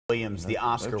Williams, the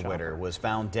Oscar winner, was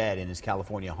found dead in his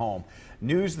California home.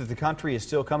 News that the country is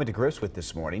still coming to grips with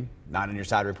this morning. 9 on Your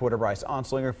Side reporter Bryce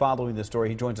Onslinger following the story.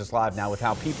 He joins us live now with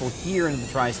how people here in the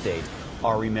Tri-State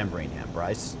are remembering him.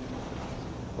 Bryce?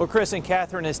 Well, Chris and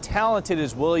Catherine, as talented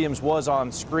as Williams was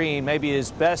on screen, maybe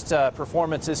his best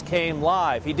performances came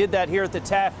live. He did that here at the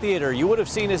Taft Theater. You would have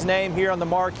seen his name here on the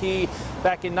marquee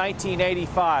back in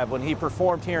 1985 when he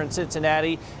performed here in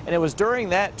Cincinnati. And it was during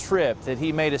that trip that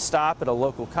he made a stop at a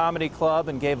local comedy club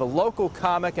and gave a local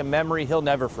comic a memory he'll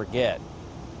never forget.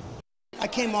 I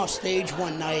came off stage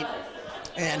one night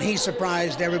and he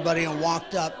surprised everybody and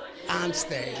walked up on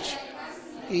stage.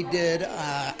 He did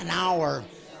an hour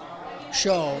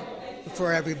show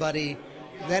for everybody.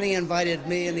 Then he invited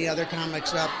me and the other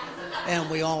comics up, and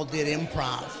we all did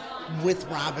improv with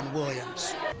Robin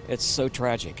Williams. It's so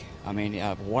tragic. I mean,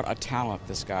 what a talent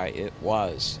this guy it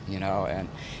was, you know, and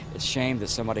it's a shame that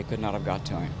somebody could not have got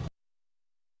to him.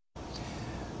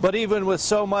 But even with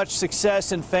so much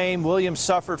success and fame, Williams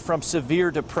suffered from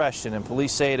severe depression, and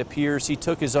police say it appears he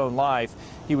took his own life.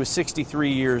 He was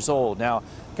 63 years old. Now,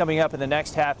 coming up in the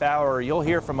next half hour, you'll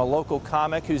hear from a local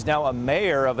comic who's now a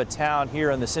mayor of a town here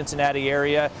in the Cincinnati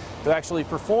area who actually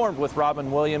performed with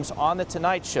Robin Williams on The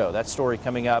Tonight Show. That story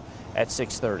coming up at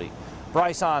 6:30.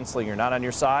 Bryce Onslinger, 9 on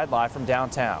Your Side, live from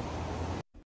downtown.